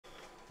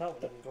That one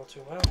didn't go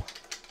too well.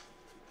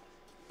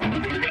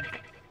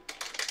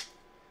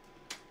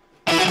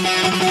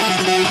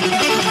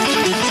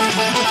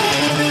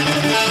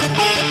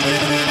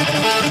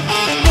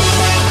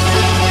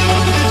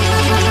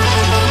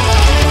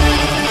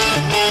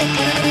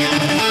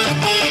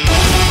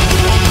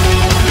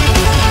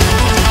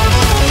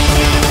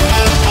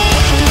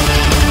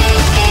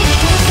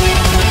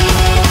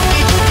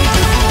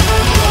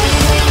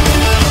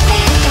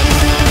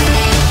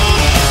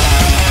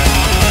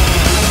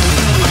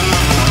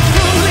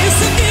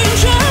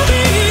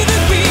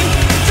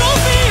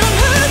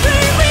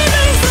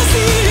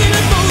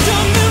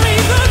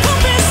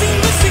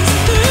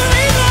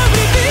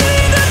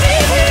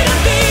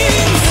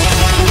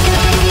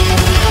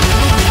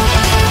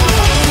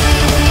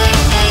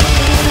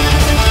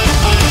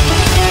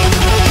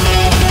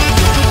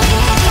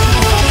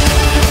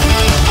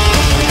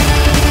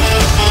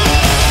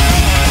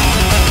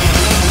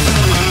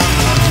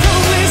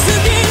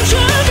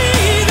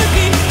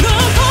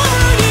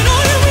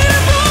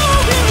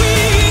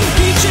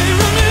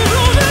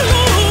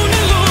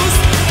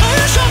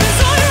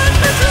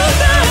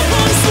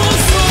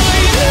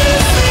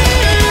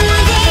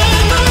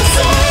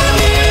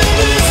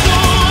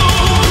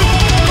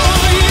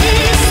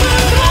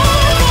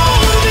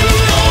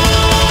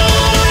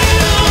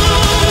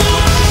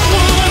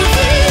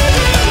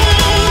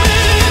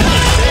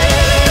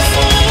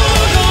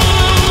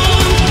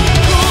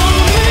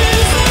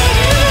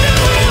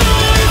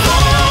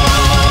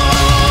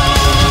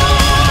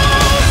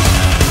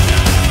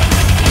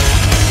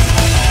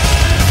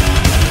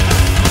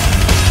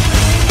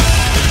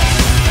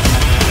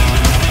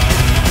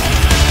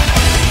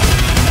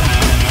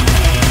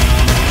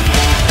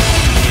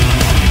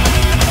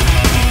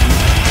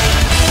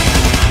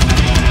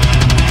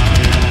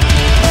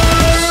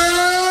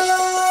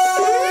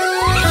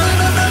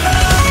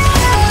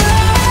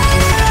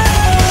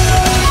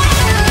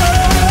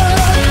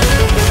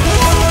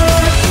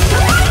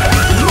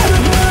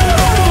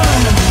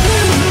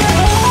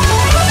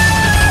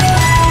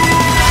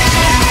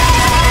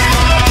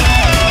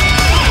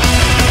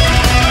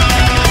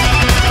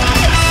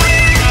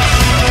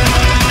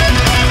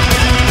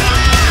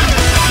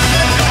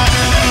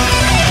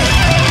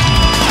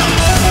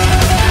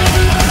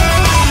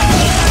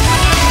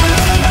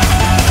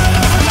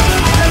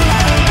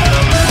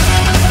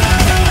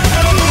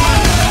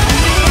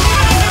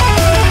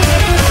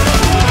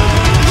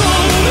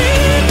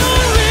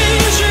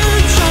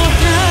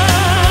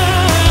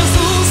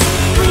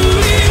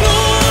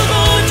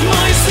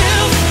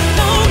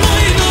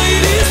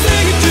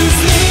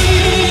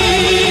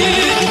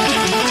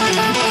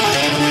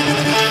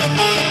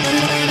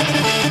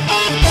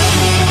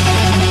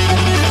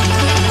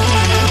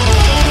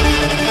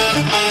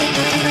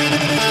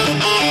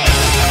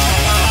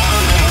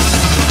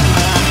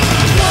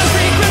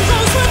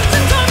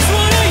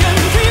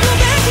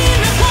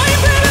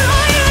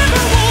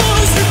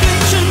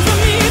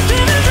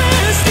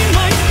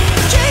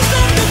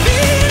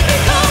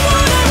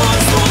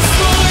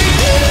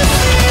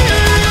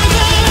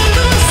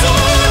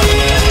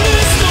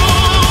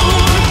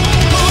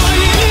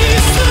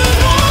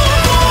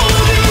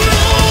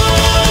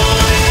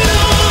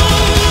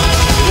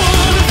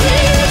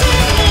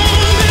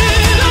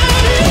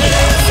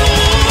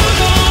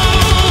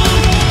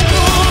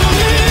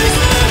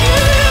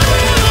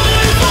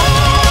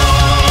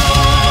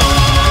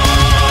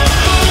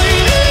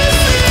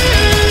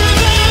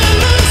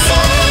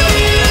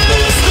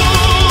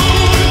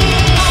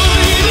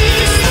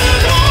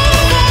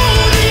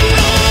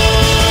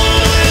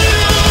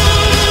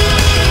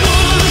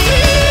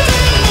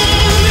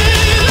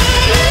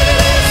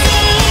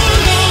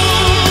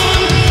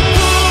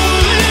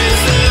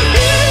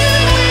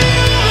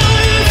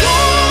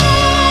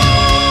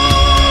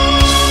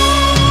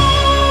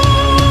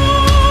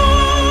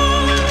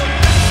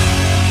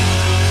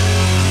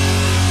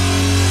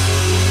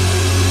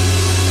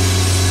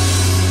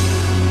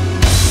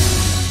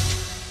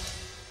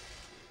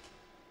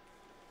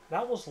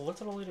 That was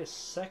literally the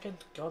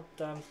second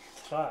goddamn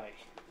try.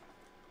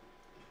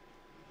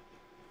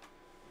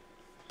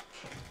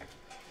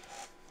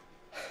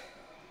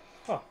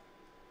 Huh.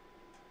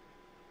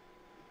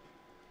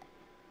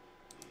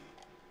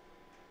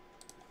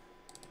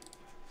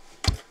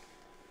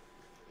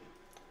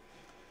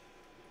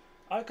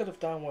 I could have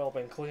damn well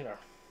been cleaner.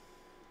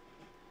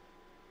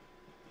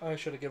 I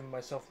should have given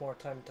myself more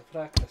time to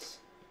practice.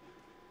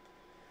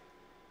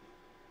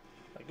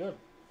 My good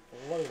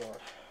Lord.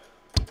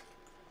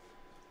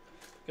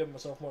 Giving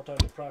myself more time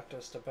to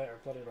practice to better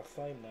bloody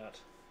refine that.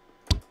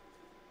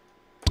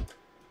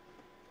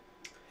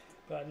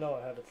 But no,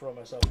 I had to throw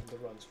myself into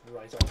runs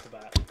right off the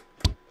bat.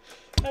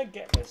 I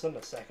get this on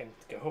the second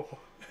go.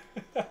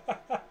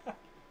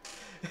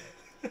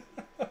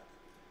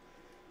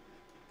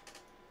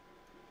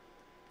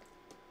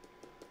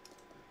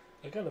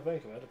 I gotta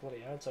think about it,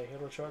 bloody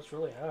anti-hero charts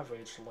really have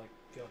aged like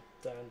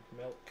goddamn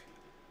milk.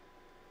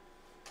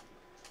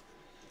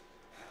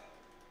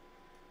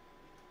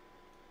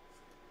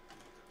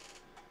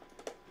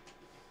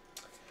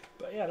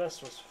 But yeah,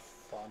 Crownless was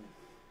fun.